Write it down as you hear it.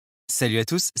Salut à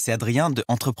tous, c'est Adrien de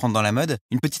Entreprendre dans la mode.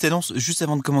 Une petite annonce juste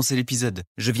avant de commencer l'épisode.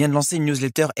 Je viens de lancer une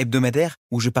newsletter hebdomadaire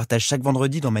où je partage chaque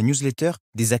vendredi dans ma newsletter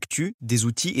des actus, des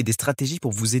outils et des stratégies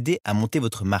pour vous aider à monter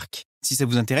votre marque. Si ça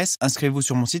vous intéresse, inscrivez-vous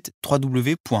sur mon site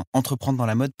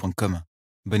www.entreprendredanslamode.com.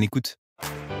 Bonne écoute.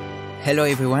 Hello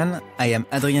everyone, I am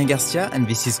Adrien Garcia and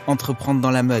this is Entreprendre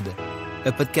dans la mode,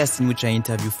 a podcast in which I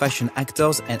interview fashion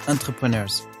actors and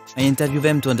entrepreneurs. I interview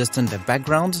them to understand their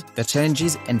background, their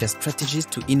challenges and their strategies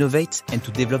to innovate and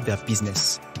to develop their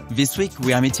business. This week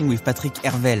we are meeting with Patrik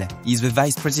Ervell. He is the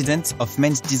Vice President of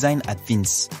Men's Design at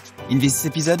Vince. In this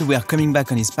episode we are coming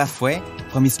back on his pathway,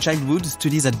 from his childhood,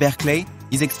 studies at Berkeley,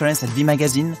 his experience at V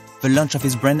Magazine, the launch of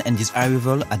his brand and his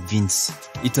arrival at Vince.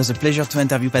 It was a pleasure to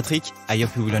interview Patrik. I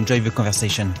hope you will enjoy the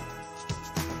conversation.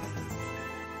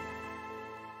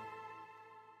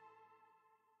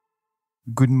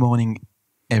 Good morning,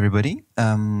 everybody.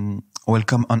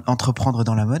 Welcome on Entreprendre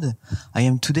dans la mode. I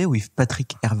am today with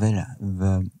Patrik Ervell,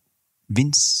 the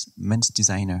Vince men's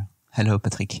designer. Hello,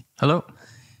 Patrik. Hello.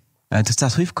 To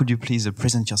start with, could you please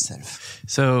present yourself?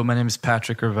 So my name is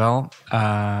Patrik Ervell.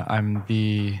 I'm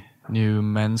the new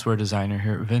menswear designer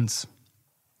here at Vince.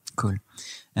 Cool.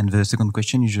 And the second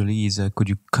question usually is, could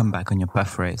you come back on your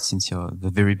pathway since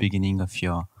the very beginning of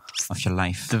your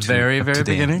life? The very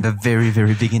beginning? The very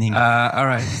beginning. All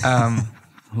right.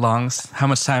 How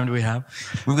much time do we have?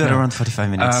 We've got around 45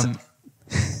 minutes.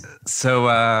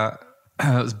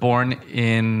 I was born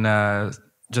in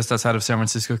just outside of San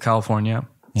Francisco, California.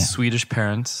 Yeah. Swedish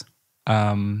parents,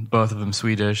 both of them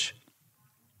Swedish.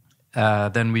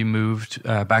 Then we moved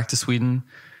back to Sweden,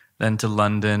 then to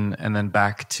London, and then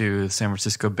back to the San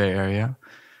Francisco Bay Area.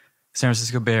 San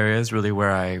Francisco Bay Area is really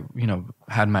where I,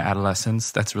 had my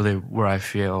adolescence. That's really where I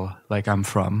feel like I'm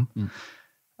from.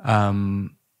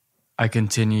 I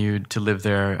continued to live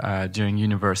there during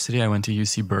university. I went to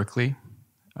UC Berkeley.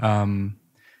 And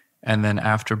then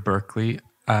after Berkeley,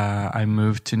 I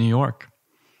moved to New York.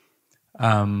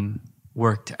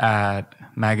 Worked at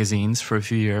magazines for a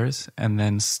few years and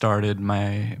then started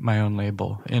my own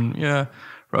label in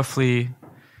roughly.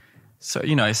 So,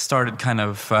 I started kind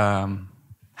of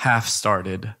half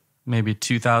started, maybe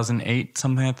 2008,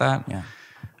 something like that. Yeah.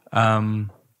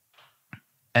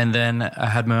 And then I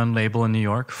had my own label in New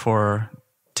York for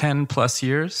 10 plus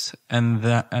years and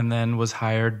then was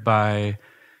hired by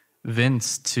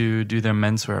Vince to do their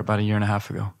menswear about a year and a half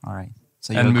ago. All right.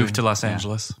 So and moved to Los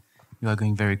Angeles. You are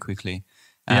going very quickly.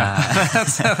 Yeah,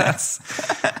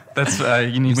 that's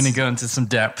you need to go into some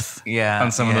depth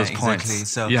on some of those points.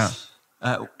 Exactly. So,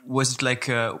 was it like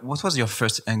what was your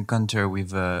first encounter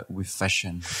with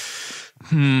fashion?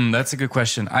 That's a good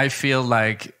question. I feel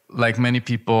like many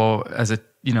people, as a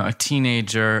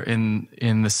teenager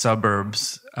in the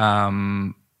suburbs,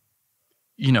 that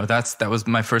was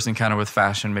my first encounter with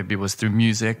fashion. Maybe it was through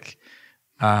music.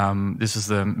 This was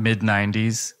the mid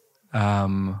 '90s.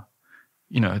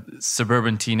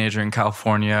 Suburban teenager in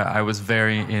California, I was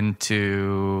very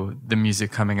into the music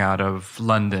coming out of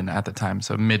London at the time.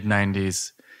 So mid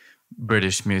 90s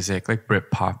British music, like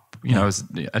Britpop, I was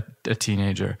a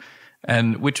teenager,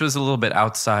 and which was a little bit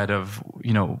outside of,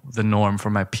 the norm for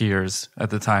my peers at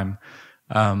the time.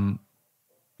 But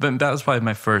that was probably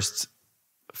my first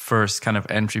kind of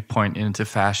entry point into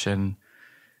fashion.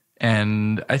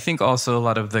 And I think also a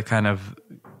lot of the kind of,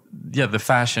 the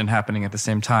fashion happening at the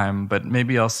same time, but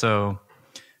maybe also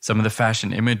some of the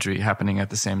fashion imagery happening at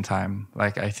the same time.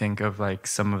 Like I think of like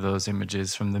some of those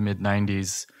images from the mid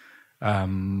 90s,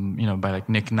 by like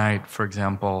Nick Knight, for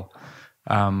example,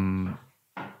 even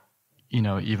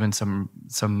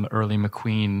some early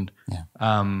McQueen,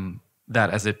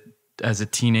 that as a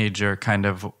teenager kind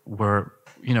of were,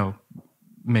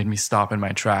 made me stop in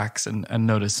my tracks and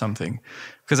notice something,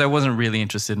 because I wasn't really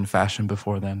interested in fashion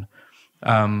before then.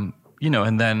 And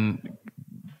then,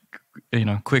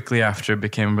 quickly after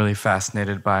became really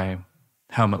fascinated by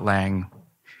Helmut Lang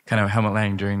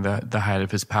during the height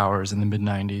of his powers in the mid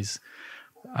 90s.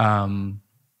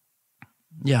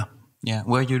 Yeah.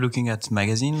 Were you looking at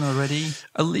magazine already?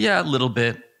 A little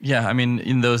bit. Yeah. I mean,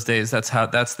 in those days,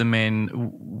 that's the main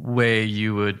way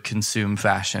you would consume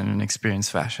fashion and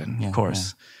experience fashion, of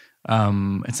course.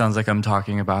 Yeah. It sounds like I'm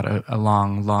talking about a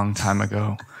long time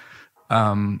ago.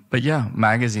 But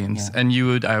magazines, and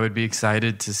I would be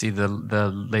excited to see the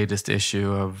latest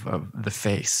issue of The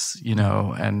Face,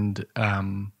 and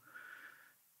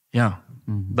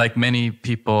like many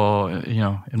people,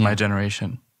 in my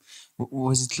generation.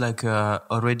 Was it like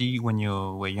already when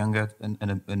you were younger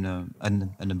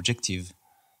an objective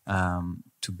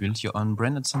to build your own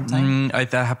brand at some time?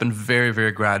 That happened very,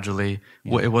 very gradually.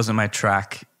 Yeah. It wasn't my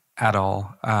track at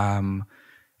all.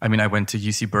 I mean, I went to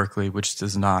UC Berkeley, which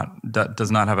does not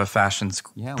have a fashion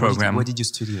program. What did you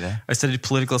study there? I studied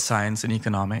political science and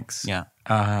economics. Yeah.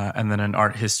 And then an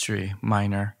art history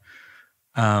minor.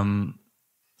 My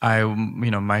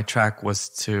track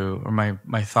was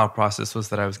my thought process was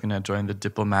that I was going to join the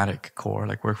diplomatic corps,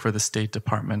 like work for the State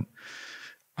Department,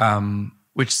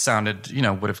 which sounded,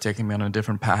 would have taken me on a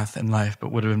different path in life,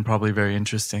 but would have been probably very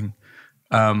interesting.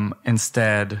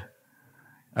 Instead,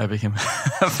 I became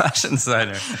a fashion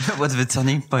designer. What's the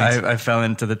turning point? I fell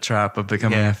into the trap of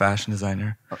becoming a fashion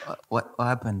designer. What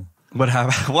happened? What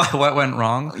happened? What went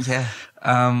wrong? Yeah.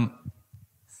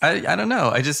 I don't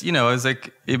know. I just, I was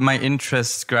like, my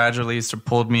interests gradually sort of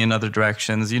pulled me in other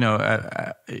directions.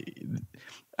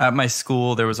 At my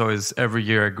school, there was always every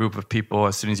year a group of people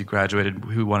as soon as you graduated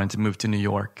who wanted to move to New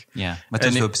York. Yeah. What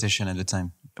was your obsession at the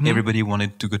time? Everybody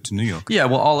wanted to go to New York. Yeah,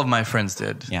 well, all of my friends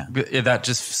did. Yeah. That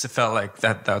just felt like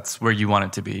that's where you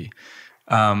wanted to be.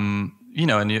 And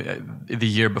the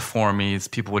year before me,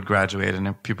 people would graduate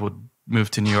and people would move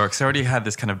to New York. So I already had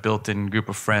this kind of built-in group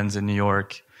of friends in New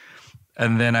York.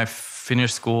 And then I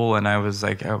finished school and I was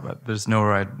like, there's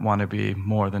nowhere I'd want to be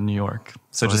more than New York.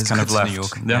 So just kind of left. New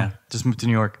York. Yeah, just moved to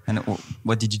New York. And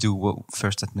what did you do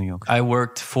first at New York? I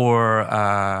worked for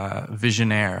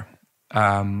Visionaire,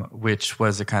 which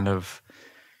was a kind of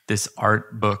this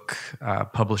art book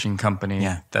publishing company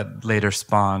that later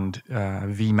spawned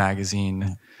V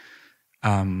Magazine,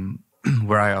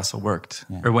 where I also worked,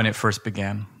 or when it first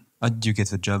began. How did you get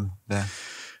the job there?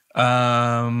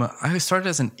 I started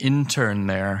as an intern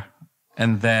there,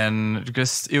 and then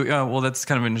that's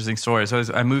kind of an interesting story. So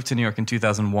I moved to New York in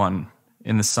 2001,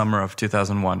 in the summer of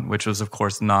 2001, which was, of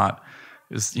course,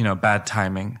 bad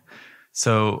timing.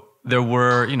 So there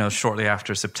were, shortly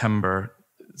after September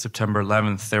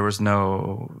 11th, there was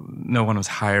no one was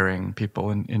hiring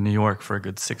people in New York for a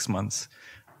good 6 months.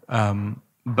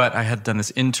 But I had done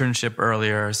this internship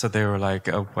earlier, so they were like,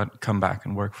 "Oh, come back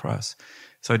and work for us."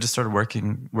 So I just started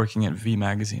working at V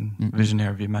Magazine,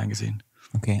 Visionaire V Magazine.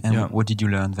 Okay, and what did you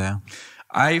learn there?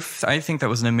 I think that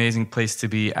was an amazing place to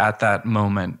be at that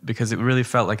moment because it really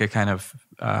felt like a kind of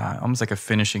almost like a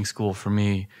finishing school for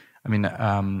me. I mean,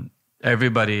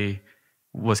 everybody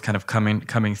was kind of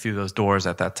coming through those doors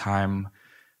at that time.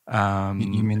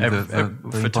 You mean every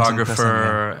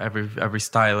photographer, every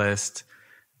stylist.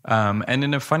 And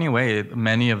in a funny way,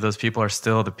 many of those people are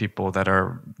still the people that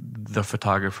are the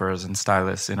photographers and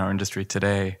stylists in our industry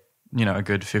today, a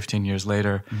good 15 years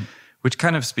later, which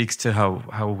kind of speaks to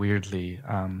how weirdly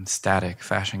static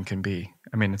fashion can be.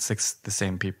 I mean, it's like the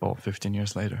same people 15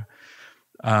 years later.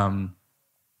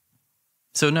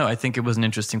 So no, I think it was an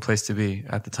interesting place to be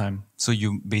at the time. So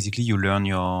you learn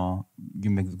you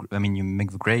make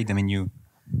the grade. I mean, you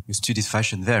studied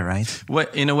fashion there, right? Well,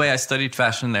 in a way, I studied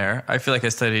fashion there. I feel like I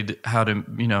studied how to,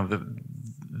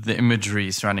 the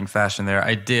imagery surrounding fashion there.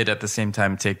 I did at the same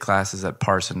time take classes at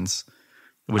Parsons,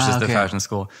 which is the fashion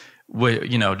school.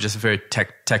 Just very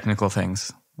technical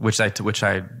things, which I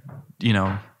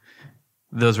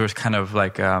those were kind of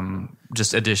like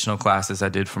just additional classes I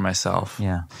did for myself.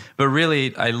 Yeah. But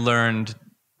really, I learned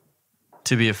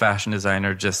to be a fashion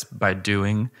designer just by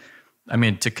doing. I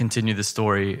mean, to continue the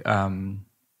story,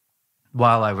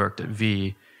 while I worked at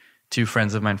V, two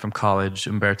friends of mine from college,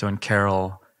 Umberto Leon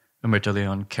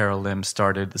and Carol Lim,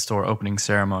 started the store opening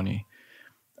ceremony,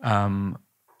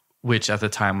 which at the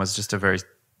time was just a very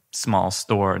small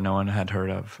store no one had heard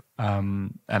of.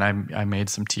 And I made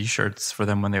some T-shirts for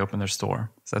them when they opened their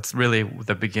store. So that's really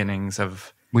the beginnings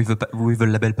of... With the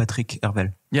label Patrik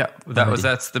Ervell. Yeah,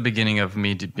 that's the beginning of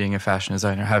me being a fashion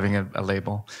designer, having a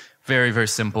label. Very, very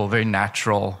simple, very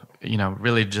natural.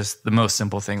 Really just the most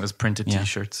simple thing was printed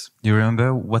T-shirts. Do you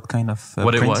remember what kind of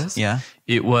what print? It was? Yeah,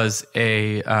 it was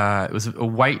a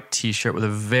white T-shirt with a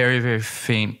very, very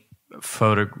faint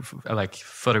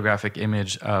photographic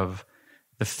image of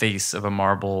the face of a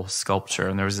marble sculpture,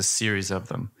 and there was a series of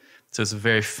them. So it's a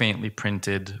very faintly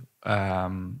printed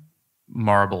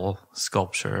marble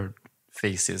sculpture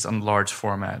faces on large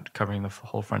format, covering the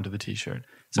whole front of the T-shirt.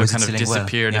 So it kind of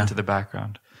disappeared into the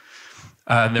background.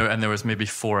 And there was maybe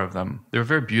 4 of them. They were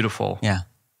very beautiful. Yeah.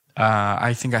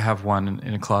 I think I have one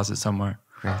in a closet somewhere.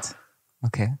 Great.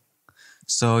 Okay.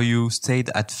 So you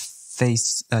stayed at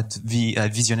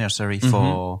Visionaire,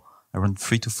 for around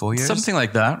 3 to 4 years? Something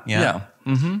like that. Yeah.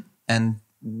 Mm-hmm. And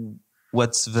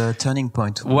what's the turning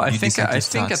point? Well, I think at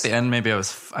the end, maybe I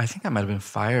think I might have been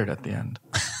fired at the end,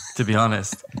 to be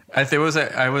honest. I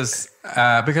was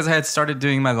because I had started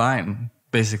doing my line,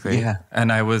 basically. Yeah.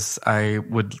 And I was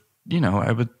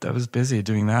busy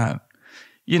doing that,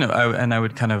 and I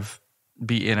would kind of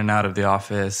be in and out of the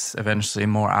office, eventually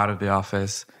more out of the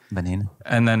office. Vanille.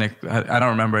 And then I don't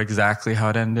remember exactly how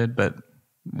it ended, but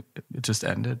it just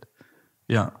ended.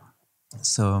 Yeah.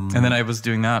 So, and then I was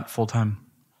doing that full time.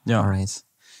 Yeah. All right.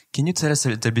 Can you tell us a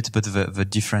little bit about the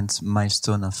different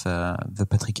milestone of the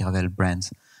Patrik Ervell brand?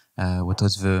 What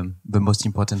was the most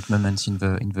important moment in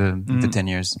the 10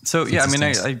 years? So yeah, I mean,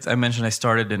 I mentioned I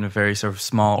started in a very sort of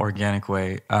small, organic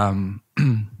way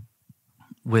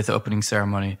with the opening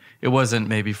ceremony. It wasn't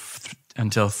maybe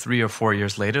until 3 or 4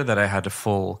 years later that I had a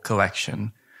full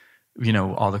collection,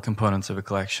 all the components of a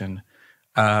collection.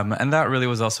 And that really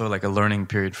was also like a learning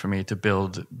period for me to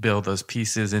build those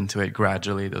pieces into it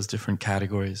gradually, those different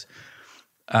categories.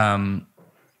 Then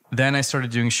I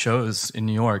started doing shows in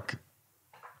New York,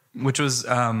 which was,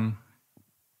 I don't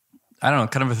know,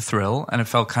 kind of a thrill. And it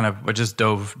felt I just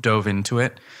dove into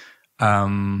it.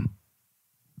 And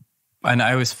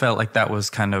I always felt like that was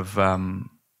kind of,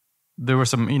 there were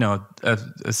some,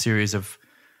 a series of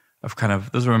kind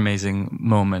of, those were amazing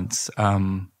moments.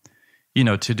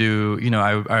 To do,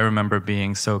 I remember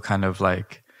being so kind of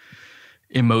like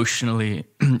emotionally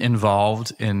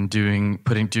involved in doing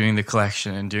the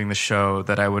collection and doing the show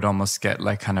that I would almost get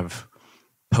like kind of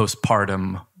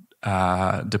postpartum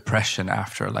depression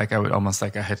after. Like I would almost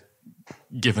like I had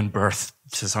given birth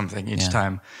to something each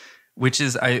time, which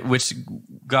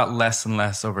got less and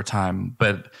less over time.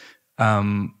 But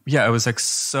I was like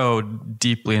so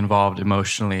deeply involved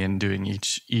emotionally in doing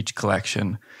each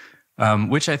collection.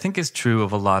 Which I think is true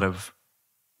of a lot of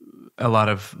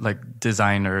like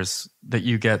designers, that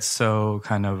you get so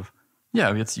kind of,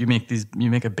 you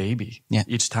make a baby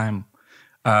each time.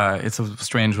 It's a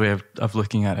strange way of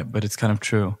looking at it, but it's kind of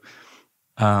true.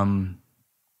 I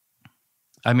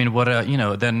mean,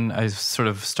 then I sort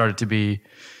of started to be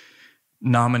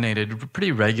nominated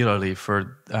pretty regularly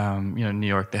for, New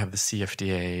York, they have the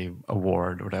CFDA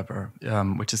award or whatever,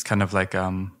 which is kind of like,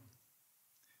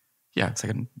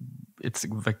 it's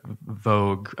like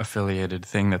Vogue affiliated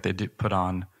thing that they put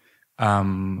on,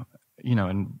 became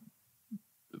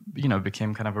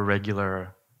kind of a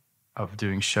regular of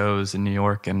doing shows in New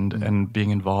York and being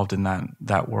involved in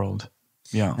that world.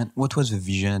 Yeah. And what was the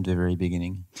vision at the very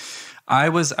beginning?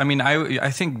 I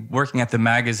think working at the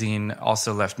magazine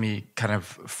also left me kind of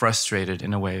frustrated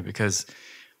in a way, because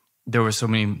there were so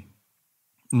many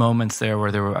moments there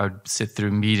where I would sit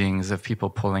through meetings of people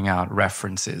pulling out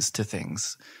references to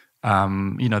things.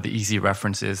 The easy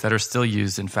references that are still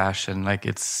used in fashion, like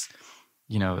it's,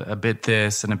 a bit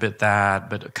this and a bit that,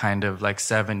 but kind of like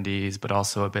 70s, but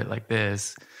also a bit like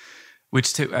this,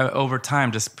 which over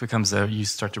time just becomes you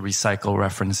start to recycle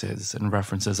references and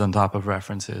references on top of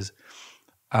references.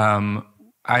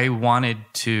 I wanted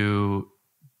to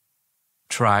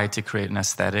try to create an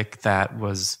aesthetic that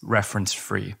was reference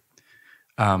free,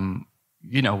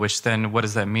 which then what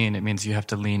does that mean? It means you have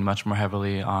to lean much more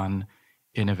heavily on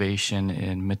innovation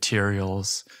in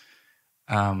materials,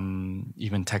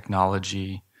 even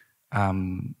technology,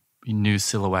 new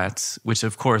silhouettes, which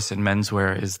of course in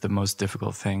menswear is the most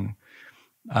difficult thing,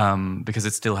 because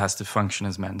it still has to function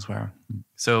as menswear.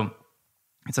 So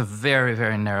it's a very,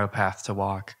 very narrow path to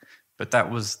walk, but that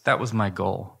was my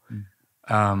goal.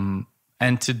 And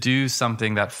to do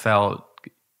something that felt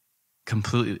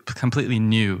completely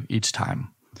new each time.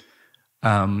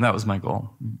 That was my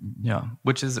goal. Yeah.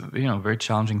 Which is, a very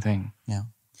challenging thing. Yeah.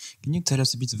 Can you tell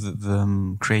us a bit of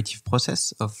the creative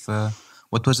process of,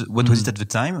 what was it at the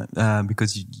time?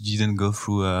 Because you didn't go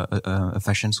through a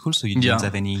fashion school, so you didn't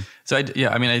have any. So I didn't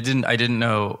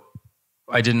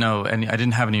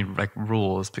have any like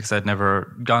rules, because I'd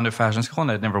never gone to fashion school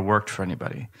and I'd never worked for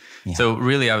anybody. Yeah. So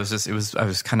really I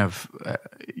was kind of,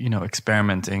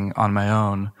 experimenting on my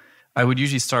own. I would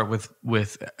usually start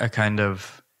with a kind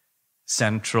of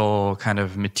central kind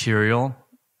of material,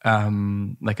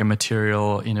 like a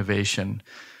material innovation,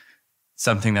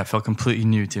 something that felt completely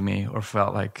new to me, or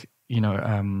felt like,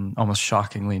 almost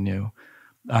shockingly new.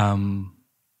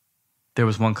 There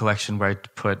was one collection where I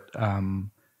put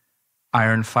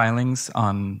iron filings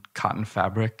on cotton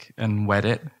fabric and wet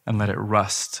it and let it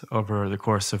rust over the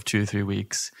course of 2 or 3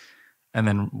 weeks, and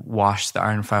then washed the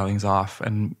iron filings off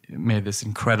and made this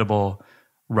incredible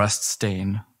rust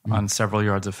stain on several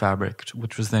yards of fabric,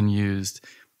 which was then used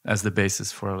as the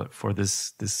basis for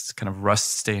this kind of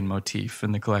rust stain motif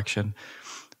in the collection.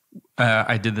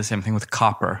 I did the same thing with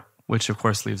copper, which of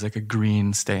course leaves like a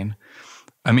green stain.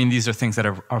 I mean, these are things that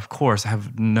are, of course,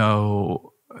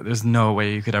 there's no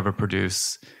way you could ever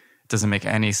produce. It doesn't make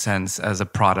any sense as a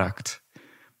product,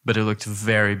 but it looked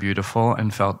very beautiful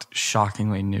and felt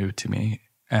shockingly new to me.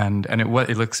 And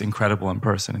it looks incredible in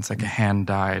person. It's like a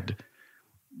hand-dyed,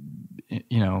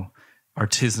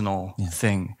 artisanal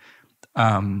thing.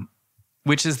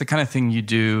 which is the kind of thing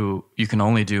you can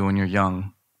only do when you're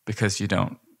young, because you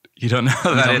don't know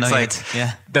that it's know like, it.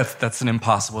 Yeah. that's an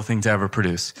impossible thing to ever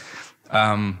produce.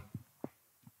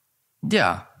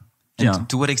 Yeah. And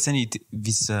to what extent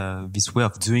this way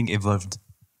of doing evolved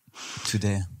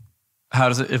today? How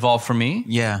does it evolve for me?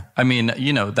 Yeah. I mean,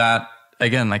 that,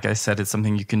 again, like I said, it's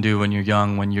something you can do when you're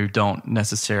young, when you don't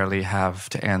necessarily have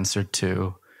to answer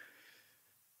to,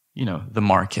 the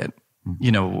market.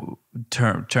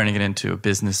 Turning it into a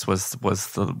business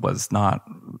was not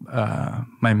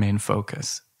my main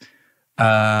focus.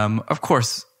 Of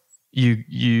course,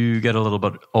 you get a little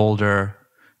bit older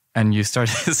and you start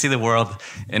to see the world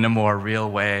in a more real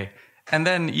way. And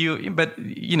then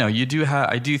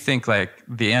I do think like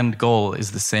the end goal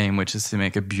is the same, which is to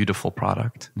make a beautiful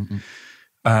product.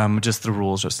 Mm-hmm. Just the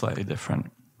rules are slightly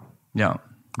different. Yeah.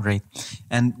 Great.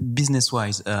 And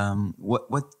business-wise,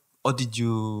 how did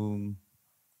you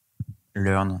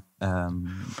learn?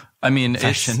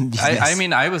 Fashion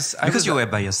business? Because you were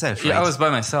by yourself, right? Yeah, I was by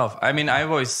myself. I mean, I've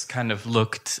always kind of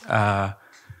looked, when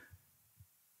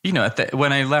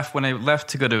I left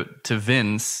to go to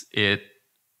Vince,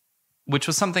 which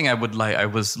was something I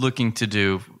was looking to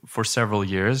do for several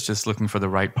years, just looking for the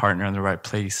right partner and the right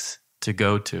place to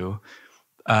go to.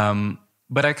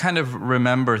 But I kind of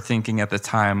remember thinking at the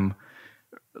time,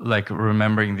 like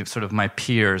remembering the sort of my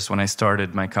peers when I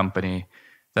started my company,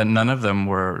 that none of them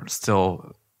were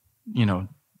still,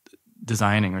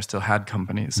 designing or still had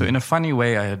companies. So in a funny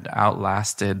way, I had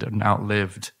outlasted and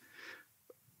outlived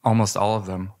almost all of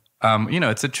them.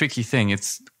 It's a tricky thing.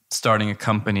 It's starting a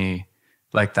company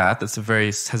like that. Has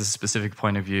a specific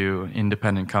point of view,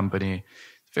 independent company.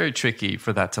 It's very tricky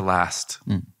for that to last.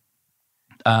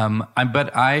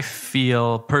 But I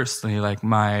feel personally like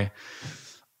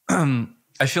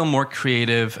I feel more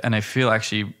creative, and I feel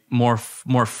actually more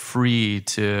free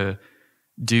to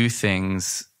do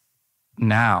things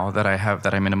now that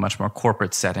I'm in a much more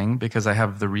corporate setting, because I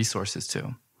have the resources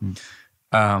to.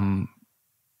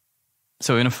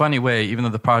 So in a funny way, even though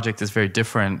the project is very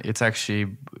different, it's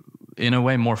actually in a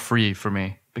way more free for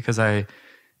me, because I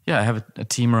have a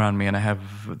team around me and I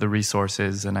have the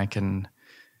resources, and I can,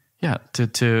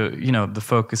 the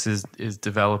focus is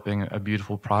developing a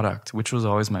beautiful product, which was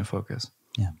always my focus.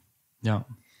 Yeah.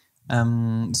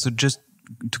 So just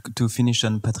to finish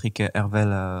on Patrik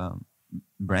Ervell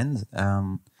brand,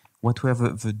 what were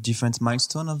the different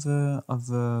milestones of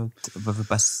the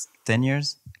past 10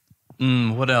 years?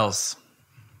 What else?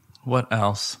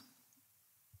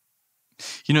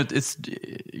 It's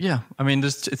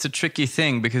it's a tricky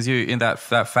thing, because you in that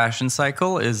fashion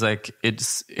cycle is like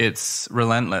it's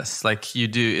relentless. Like you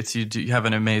have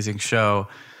an amazing show.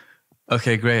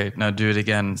 Okay, great. Now do it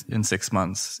again in 6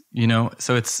 months.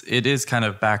 So it is kind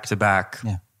of back to back.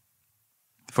 Yeah.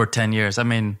 For 10 years. I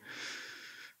mean,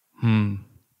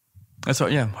 that's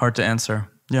hard to answer.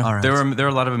 Yeah, right. There are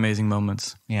a lot of amazing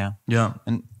moments. Yeah. Yeah.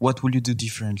 And what will you do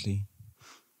differently?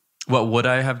 What would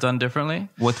I have done differently?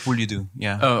 What will you do?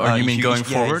 Yeah. Oh, you mean going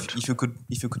forward? If you could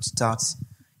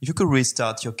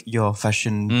restart your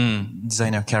fashion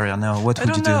designer career now, what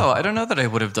would you do? I don't know that I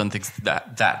would have done things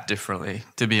that differently,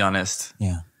 to be honest.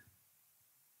 Yeah.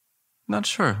 Not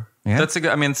sure. Yeah. It's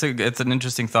an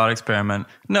interesting thought experiment.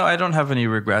 No, I don't have any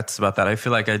regrets about that. I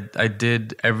feel like I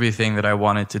did everything that I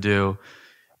wanted to do,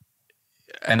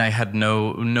 and I had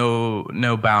no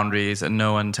boundaries and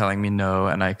no one telling me no,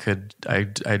 and I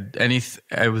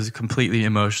was completely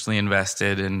emotionally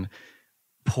invested in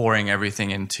pouring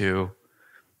everything into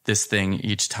this thing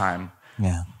each time.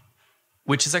 Yeah.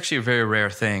 Which is actually a very rare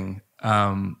thing.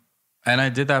 And I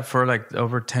did that for like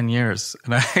over 10 years.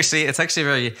 And it's actually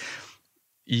very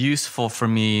useful for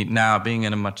me now, being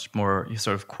in a much more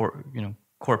sort of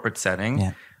corporate setting.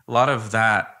 Yeah. A lot of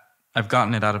that, I've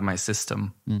gotten it out of my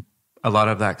system. A lot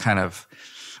of that kind of,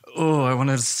 I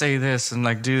wanted to say this and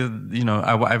like do,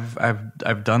 I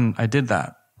did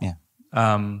that. Yeah.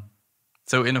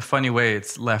 So in a funny way,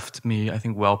 it's left me, I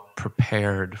think, well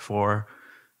prepared to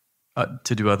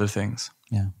do other things.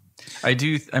 Yeah.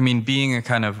 Being a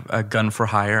kind of a gun for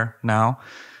hire now,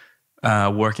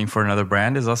 working for another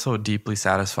brand is also deeply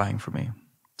satisfying for me.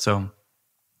 So.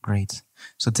 Great.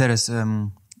 So tell us,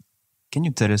 can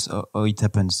you tell us how it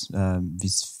happens,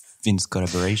 this Vince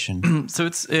collaboration? So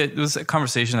it was a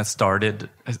conversation that started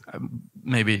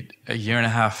maybe a year and a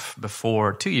half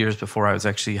before, 2 years before I was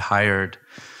actually hired.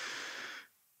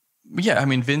 Yeah,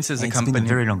 Vince is a company. It's been a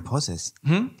very long process.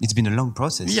 It's been a long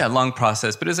process. Yeah, long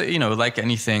process. But it's like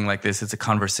anything like this, it's a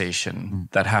conversation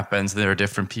that happens. There are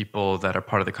different people that are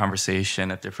part of the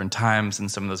conversation at different times, and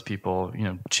some of those people,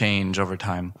 change over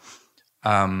time.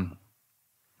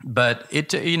 But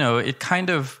it kind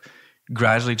of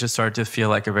gradually just started to feel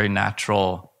like a very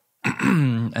natural,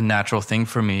 a natural thing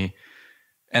for me.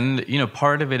 And, you know,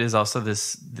 part of it is also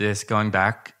this going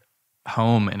back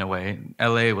home in a way.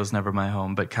 LA was never my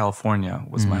home, but California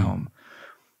was my home.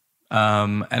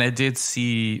 And I did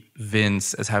see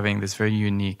Vince as having this very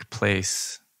unique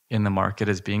place in the market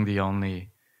as being the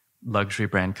only luxury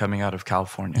brand coming out of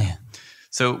California. Yeah.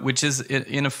 So, which is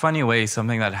in a funny way,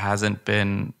 something that hasn't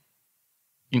been,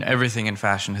 you know, everything in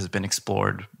fashion has been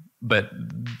explored, but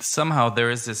somehow there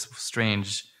is this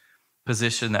strange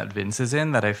position that Vince is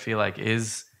in that I feel like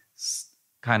is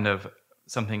kind of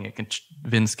something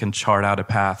Vince can chart out a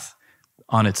path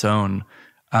on its own.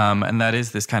 And that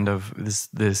is this kind of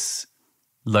this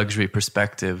luxury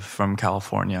perspective from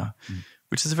California,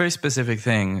 which is a very specific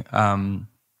thing. And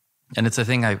it's a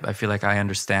thing I feel like I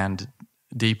understand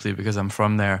deeply because I'm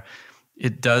from there.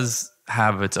 It does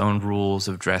have its own rules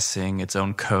of dressing, its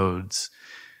own codes.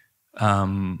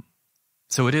 So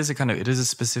it is a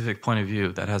specific point of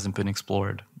view that hasn't been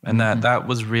explored. And that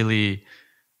was really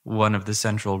one of the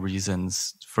central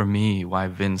reasons for me why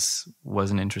Vince was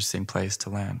an interesting place to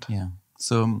land. Yeah.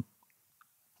 So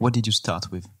what did you start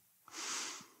with?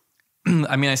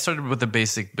 I mean, I started with the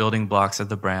basic building blocks of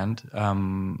the brand,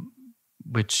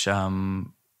 which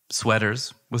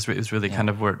sweaters was really kind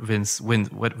of what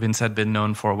Vince had been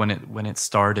known for when it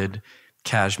started,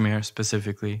 cashmere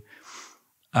specifically.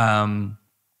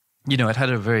 You know, it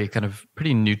had a very kind of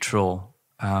pretty neutral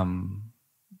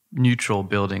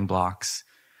building blocks,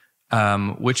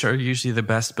 which are usually the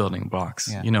best building blocks.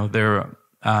 Yeah. You know, they're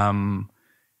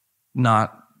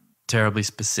not terribly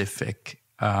specific,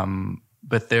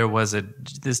 but there was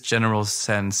this general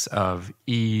sense of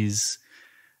ease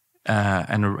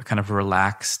and a kind of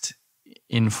relaxed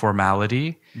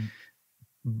informality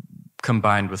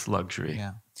combined with luxury,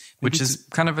 which is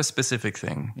kind of a specific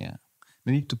thing. Yeah.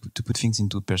 Maybe to put things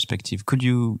into perspective, could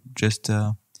you just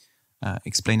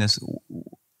explain us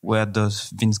where does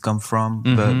Vince come from?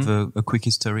 A quick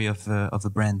history of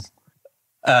the brand.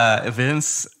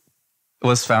 Vince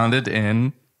was founded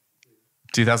in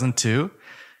 2002,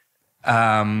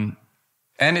 and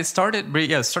it started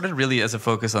really as a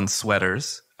focus on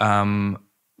sweaters.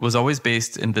 Was always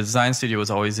based in the design studio.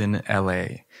 Was always in LA,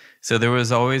 so there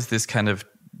was always this kind of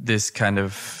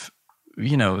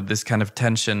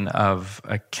tension of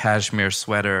a cashmere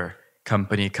sweater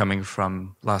company coming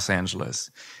from Los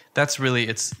Angeles. That's really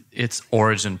its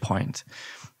origin point.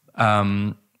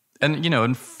 And you know,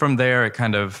 and from there it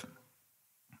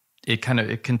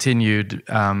continued.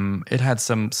 It had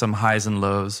some highs and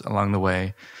lows along the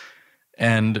way.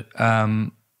 And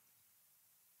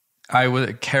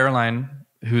Caroline,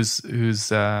 who's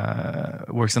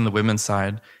works on the women's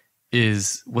side,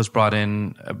 was brought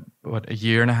in a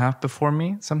year and a half before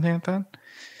me, something like that.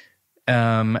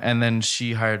 And then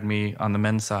she hired me on the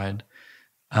men's side.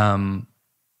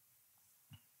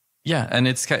 Yeah, and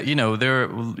it's, you know,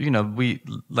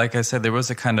 like I said, there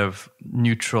was a kind of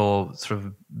neutral sort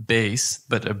of base,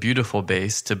 but a beautiful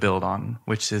base to build on,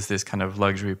 which is this kind of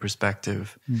luxury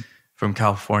perspective from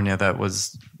California that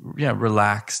was,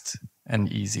 relaxed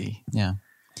and easy. Yeah.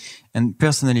 And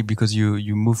personally, because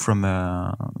you moved from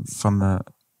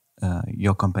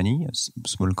your company, a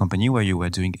small company where you were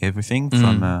doing everything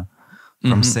from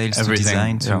sales everything, to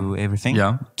design to everything,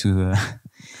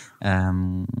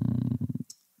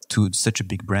 to such a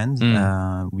big brand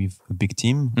with a big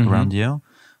team around here.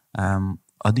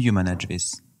 How do you manage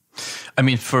this? I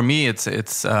mean, for me, it's.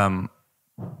 I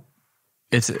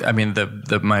mean,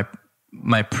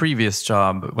 my previous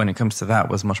job when it comes to that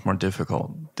was much more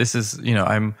difficult. This is, you know,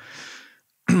 I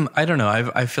don't know.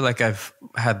 I feel like I've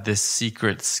had this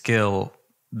secret skill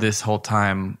this whole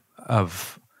time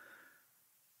of.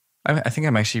 I think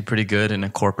I'm actually pretty good in a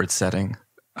corporate setting.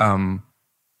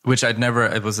 Which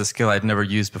it was a skill I'd never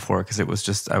used before because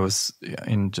I was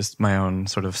in just my own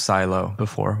sort of silo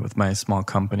before with my small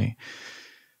company,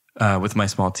 with my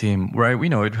small team where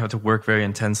I'd have to work very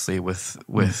intensely with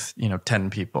 10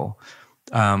 people.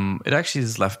 It actually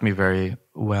has left me very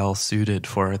well suited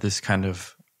for this kind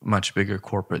of much bigger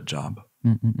corporate job.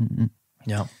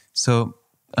 Yeah. So,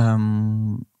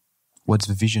 what's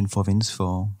the vision for Vince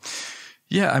for?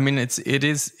 Yeah, I mean, it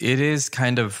is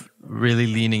kind of really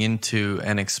leaning into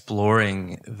and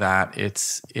exploring that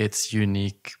its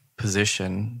unique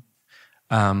position.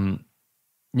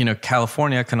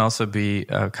 California can also be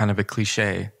kind of a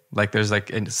cliche. Like there's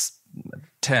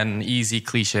 10 easy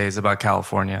cliches about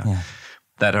California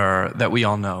that we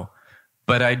all know.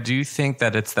 But I do think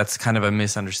that that's kind of a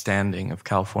misunderstanding of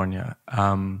California.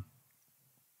 And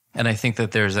I think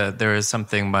that there is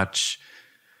something much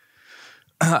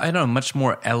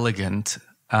more elegant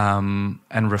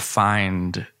and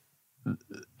refined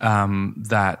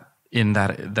that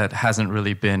hasn't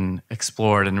really been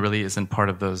explored and really isn't part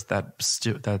of those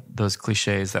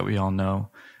cliches that we all know.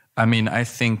 I mean, I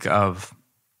think of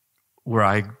where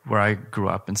I grew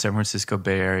up in San Francisco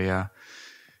Bay Area,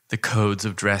 the codes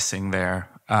of dressing there.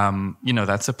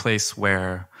 That's a place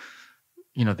where,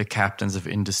 the captains of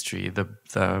industry,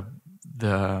 the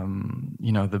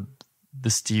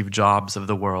Steve Jobs of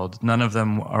the world, none of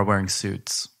them are wearing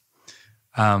suits.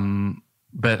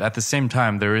 But at the same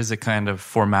time, there is a kind of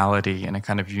formality and a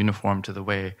kind of uniform to the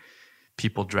way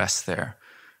people dress there.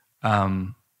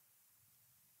 And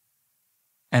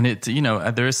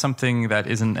there is something that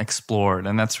isn't explored,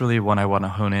 and that's really what I want to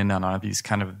hone in on, are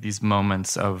these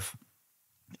moments of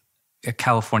a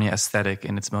California aesthetic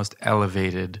in its most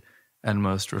elevated and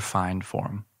most refined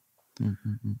form.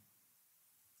 Mm-hmm.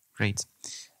 Great.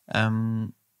 How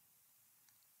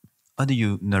do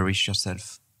you nourish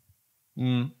yourself?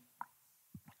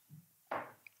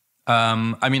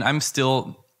 I'm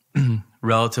still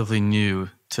relatively new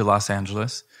to Los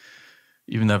Angeles,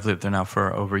 even though I've lived there now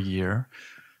for over a year.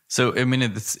 So,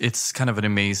 it's kind of an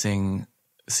amazing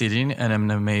city and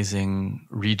an amazing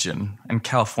region, and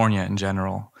California in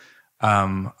general.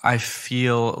 I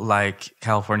feel like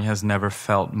California has never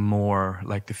felt more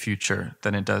like the future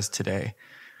than it does today.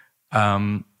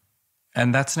 And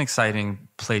that's an exciting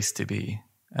place to be,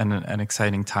 and an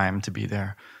exciting time to be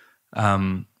there.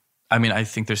 I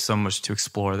think there's so much to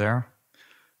explore there.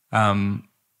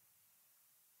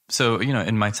 So,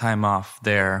 in my time off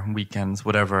there, weekends,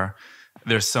 whatever,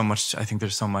 there's so much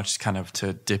kind of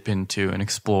to dip into and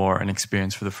explore and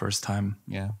experience for the first time.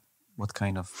 Yeah. What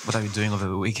are you doing over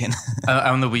the weekend?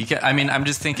 On the weekend? I'm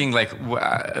just thinking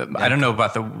I don't know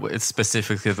about it's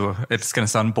specifically it's going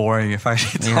to sound boring if I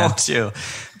told you,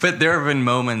 but there have been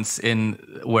moments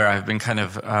where I've been kind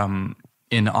of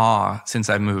in awe since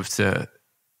I moved to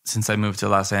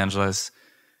Los Angeles.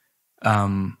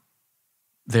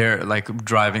 They're like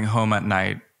driving home at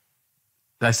night.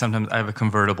 I have a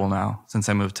convertible now since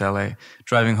I moved to LA.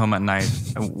 Driving home at night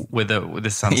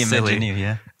this sounds silly,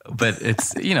 yeah. But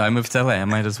it's I moved to LA. I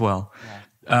might as well.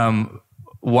 Yeah.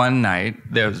 One night,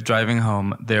 there was driving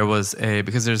home. There was every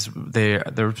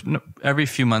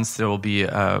few months there will be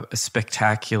a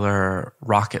spectacular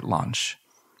rocket launch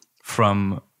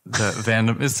from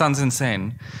the It sounds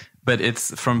insane, but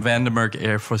it's from Vandenberg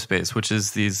Air Force Base, which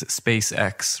is these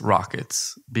SpaceX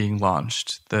rockets being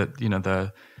launched.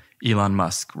 The Elon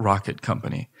Musk rocket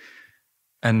company.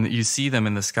 And you see them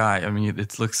in the sky.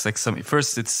 It looks like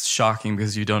first it's shocking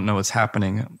because you don't know what's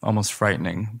happening, almost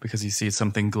frightening, because you see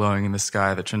something glowing in the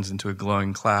sky that turns into a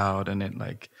glowing cloud and it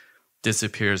like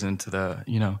disappears into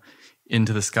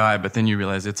the sky. But then you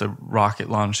realize it's a rocket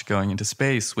launch going into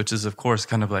space, which is of course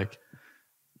kind of like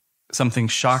something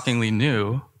shockingly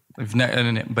new,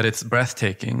 but it's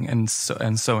breathtaking and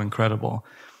so incredible.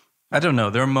 I don't know.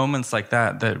 There are moments like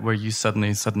that where you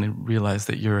suddenly realize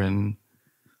that you're going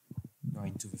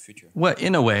to the future. Well,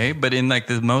 in a way, but in like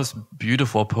the most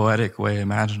beautiful, poetic way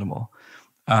imaginable.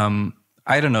 I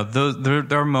don't know.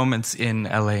 There are moments in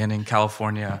LA and in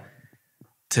California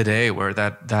today where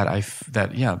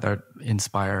that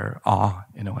inspire awe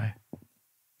in a way.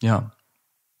 Yeah.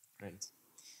 Great.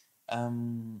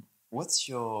 What's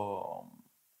your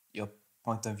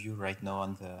point of view right now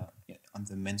on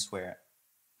the menswear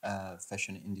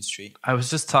fashion industry? I was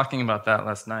just talking about that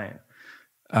last night.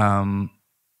 I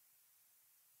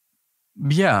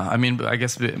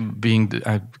guess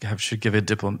I should give a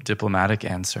diplomatic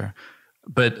answer,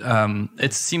 but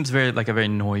it seems very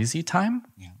noisy time.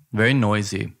 Yeah. Very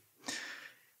noisy.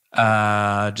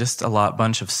 Just a lot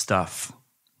of stuff.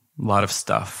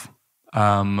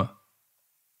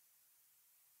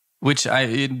 Which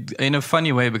in a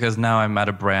funny way, because now I'm at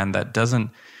a brand that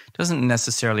doesn't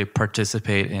necessarily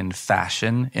participate in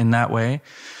fashion in that way,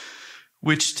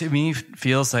 which to me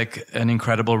feels like an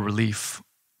incredible relief,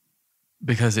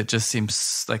 because it just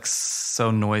seems like so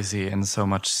noisy and so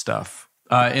much stuff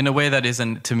in a way that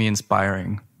isn't, to me,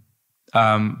 inspiring.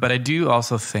 But I do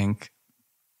also think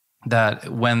that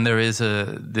when there is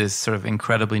this sort of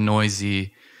incredibly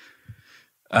noisy,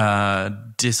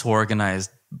 disorganized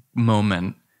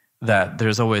moment, that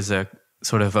there's always a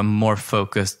sort of a more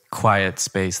focused, quiet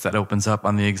space that opens up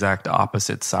on the exact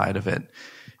opposite side of it,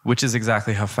 which is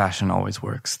exactly how fashion always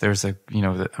works. There's a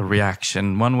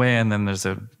reaction one way, and then there's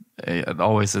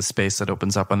always a space that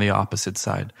opens up on the opposite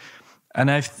side.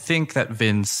 And I think that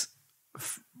Vince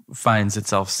finds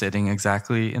itself sitting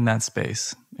exactly in that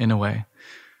space in a way.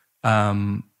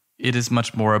 It is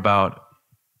much more about,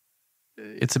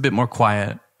 it's a bit more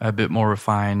quiet, a bit more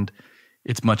refined.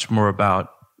 It's much more about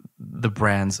the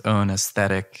brand's own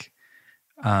aesthetic.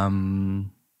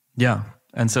 Yeah.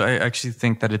 And so I actually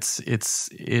think that it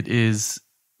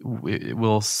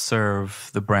will serve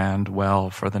the brand well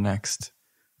for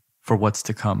what's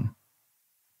to come,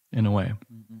 in a way.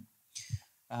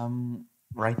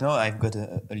 Right now, I've got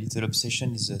a little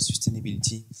obsession is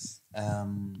sustainability.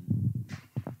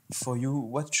 For you,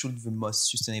 what should the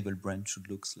most sustainable brand should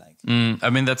look like? I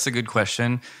mean, that's a good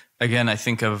question. Again, I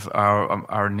think of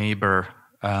our neighbor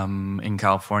in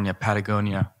California,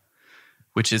 Patagonia,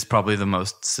 which is probably the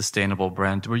most sustainable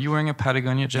brand. Were you wearing a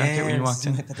Patagonia jacket when you walked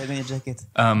in? A Patagonia jacket.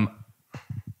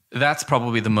 That's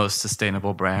probably the most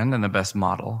sustainable brand and the best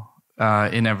model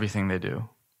in everything they do.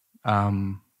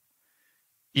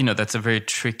 That's a very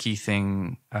tricky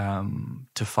thing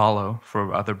to follow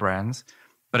for other brands.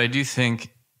 But I do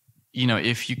think,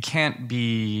 if you can't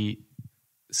be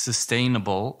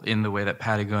sustainable in the way that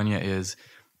Patagonia is,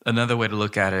 another way to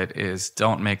look at it is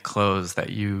don't make clothes that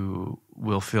you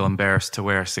will feel embarrassed to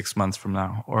wear 6 months from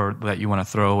now, or that you want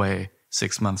to throw away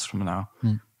 6 months from now.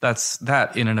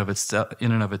 That in and of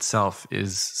itself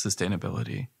is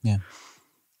sustainability. Yeah.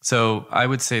 So I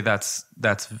would say that's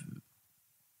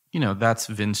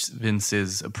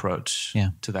Vince's approach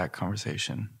to that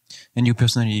conversation. And you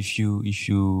personally, if you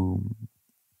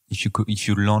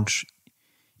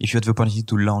had the opportunity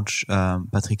to launch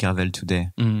Patrik Ervell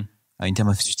today, in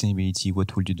terms of sustainability,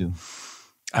 what would you do?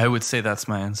 I would say that's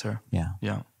my answer.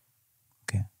 Yeah.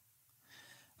 Okay.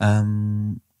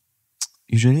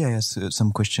 Usually I ask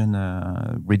some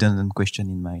redundant question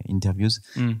in my interviews.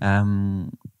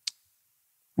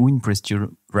 Who impressed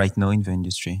you right now in the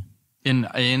industry? In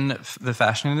the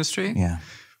fashion industry? Yeah.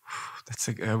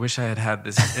 I wish I had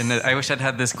this. I wish I'd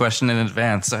had this question in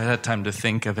advance, so I had time to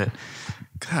think of it.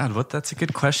 God, that's a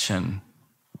good question.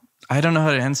 I don't know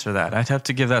how to answer that. I'd have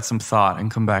to give that some thought and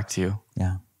come back to you.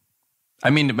 Yeah. I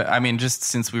mean, just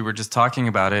since we were just talking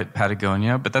about it,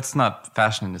 Patagonia, but that's not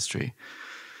fashion industry.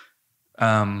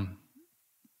 I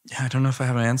don't know if I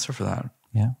have an answer for that.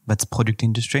 Yeah, that's product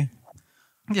industry.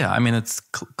 Yeah, I mean, it's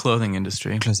clothing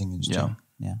industry. Clothing industry.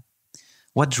 Yeah.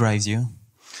 What drives you?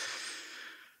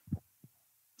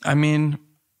 I mean,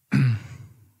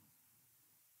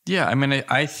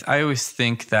 I always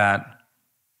think that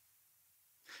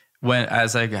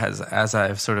as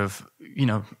I've sort of,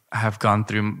 have gone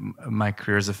through my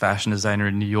career as a fashion designer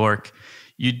in New York,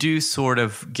 you do sort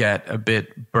of get a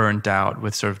bit burnt out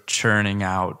with sort of churning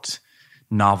out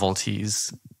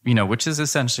novelties, which is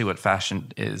essentially what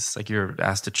fashion is. Like, you're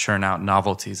asked to churn out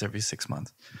novelties every 6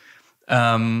 months.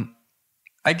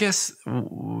 I guess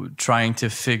trying to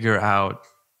figure out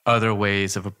other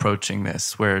ways of approaching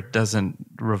this where it doesn't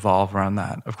revolve around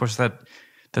that. Of course,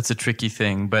 that's a tricky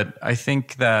thing, but I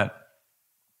think that,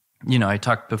 I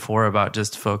talked before about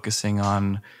just focusing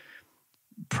on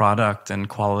product and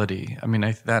quality. I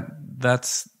mean,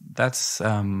 that's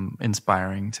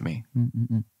inspiring to me.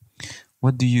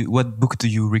 What book do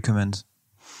you recommend?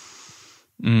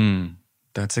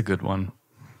 That's a good one.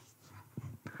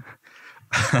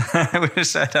 I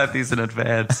wish I'd had these in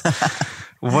advance.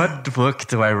 What book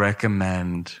do I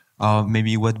recommend?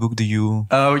 Maybe what book do you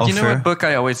offer? You know what book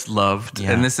I always loved?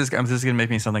 Yeah. And this is going to make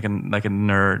me sound like a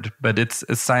nerd, but it's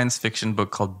a science fiction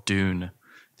book called Dune.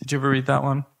 Did you ever read that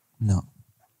one? No.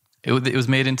 It was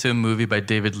made into a movie by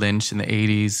David Lynch in the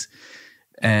 80s,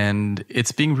 and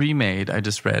it's being remade, I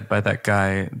just read, by that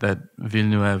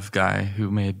Villeneuve guy who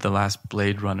made the last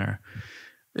Blade Runner.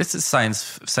 It's a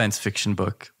science fiction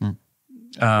book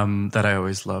that I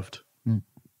always loved.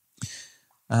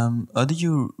 How do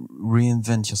you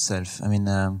reinvent yourself? I mean,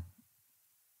 how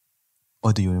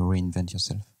do you reinvent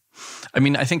yourself? I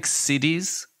mean, I think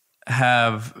cities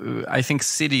are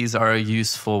a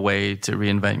useful way to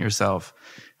reinvent yourself.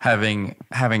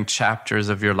 Having chapters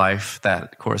of your life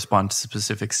that correspond to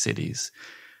specific cities.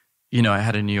 I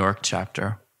had a New York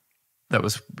chapter that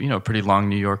was, a pretty long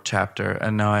New York chapter,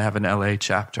 and now I have an LA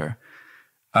chapter.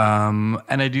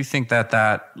 And I do think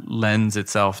that lends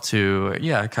itself to,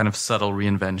 a kind of subtle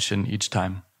reinvention each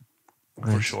time,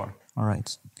 for sure. All right.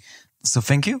 So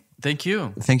thank you. Thank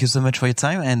you. Thank you so much for your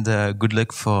time, and good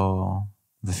luck for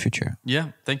the future.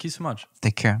 Yeah, thank you so much.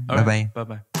 Take care. All Bye-bye. Right.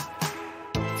 Bye-bye.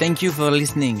 Thank you for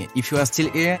listening. If you are still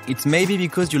here, it's maybe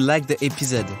because you liked the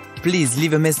episode. Please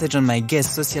leave a message on my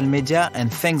guest social media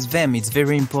and thanks them, it's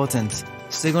very important.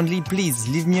 Secondly, please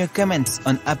leave me a comment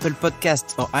on Apple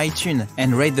Podcasts or iTunes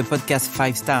and rate the podcast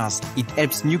 5 stars. It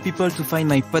helps new people to find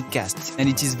my podcast and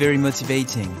it is very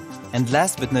motivating. And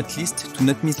last but not least, to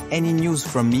not miss any news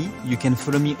from me, you can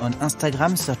follow me on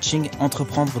Instagram searching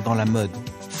Entreprendre dans la mode.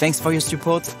 Thanks for your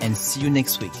support and see you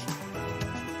next week.